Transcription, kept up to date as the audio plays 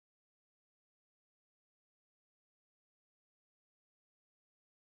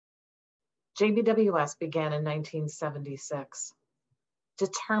JBWS began in 1976,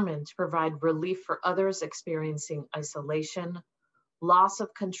 determined to provide relief for others experiencing isolation, loss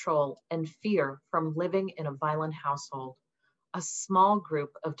of control, and fear from living in a violent household. A small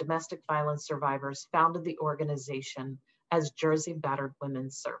group of domestic violence survivors founded the organization as Jersey Battered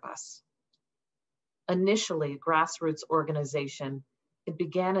Women's Service. Initially a grassroots organization, it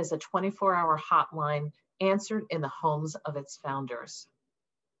began as a 24-hour hotline answered in the homes of its founders.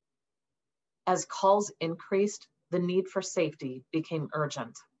 As calls increased, the need for safety became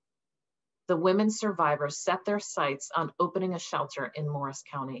urgent. The women survivors set their sights on opening a shelter in Morris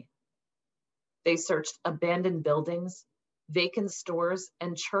County. They searched abandoned buildings, vacant stores,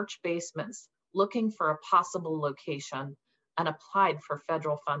 and church basements looking for a possible location and applied for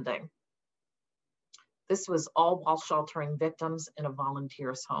federal funding. This was all while sheltering victims in a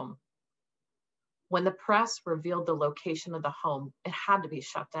volunteer's home. When the press revealed the location of the home, it had to be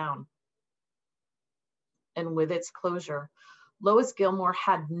shut down. And with its closure, Lois Gilmore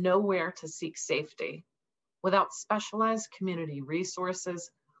had nowhere to seek safety. Without specialized community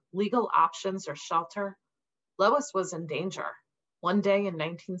resources, legal options, or shelter, Lois was in danger. One day in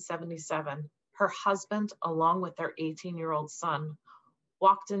 1977, her husband, along with their 18-year-old son,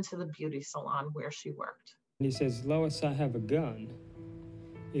 walked into the beauty salon where she worked. And he says, "Lois, I have a gun.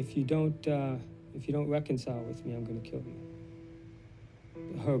 If you don't reconcile with me, I'm going to kill you."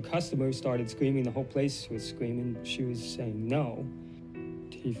 Her customers started screaming. The whole place was screaming. She was saying no.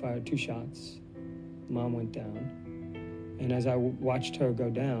 He fired 2 shots. Mom went down. And as I watched her go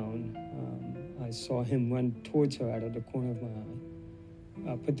down, I saw him run towards her out of the corner of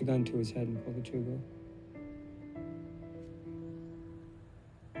my eye, put the gun to his head and pull the trigger.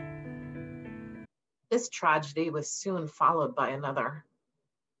 This tragedy was soon followed by another.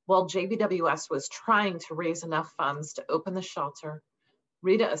 While JBWS was trying to raise enough funds to open the shelter,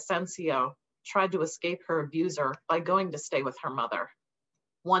 Rita Asensio tried to escape her abuser by going to stay with her mother.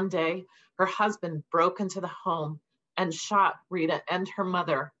 One day, her husband broke into the home and shot Rita and her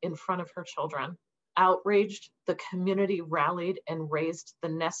mother in front of her children. Outraged, the community rallied and raised the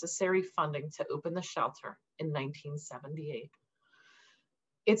necessary funding to open the shelter in 1978.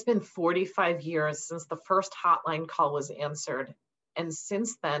 It's been 45 years since the first hotline call was answered, and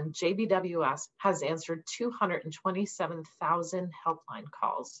since then, JBWS has answered 227,000 helpline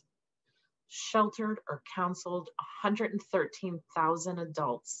calls, sheltered or counseled 113,000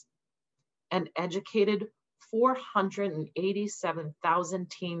 adults, and educated 487,000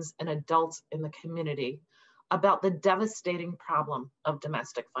 teens and adults in the community about the devastating problem of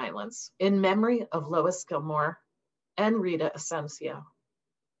domestic violence. In memory of Lois Gilmore and Rita Asensio,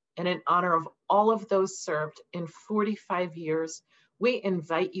 and in honor of all of those served in 45 years, we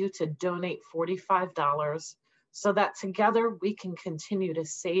invite you to donate $45 so that together we can continue to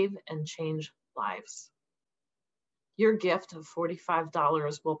save and change lives. Your gift of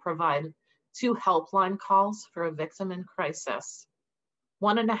 $45 will provide 2 helpline calls for a victim in crisis,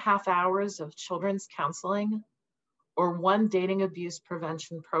 1.5 hours of children's counseling, or 1 dating abuse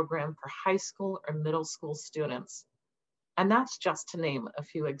prevention program for high school or middle school students. And that's just to name a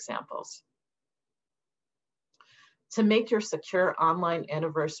few examples. To make your secure online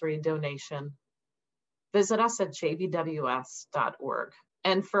anniversary donation, visit us at jbws.org.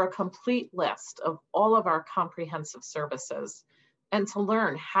 And for a complete list of all of our comprehensive services, and to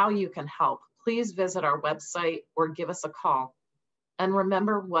learn how you can help, please visit our website or give us a call. And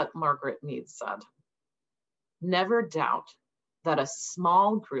remember what Margaret Mead said: never doubt that a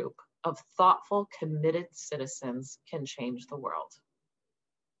small group of thoughtful, committed citizens can change the world.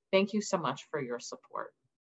 Thank you so much for your support.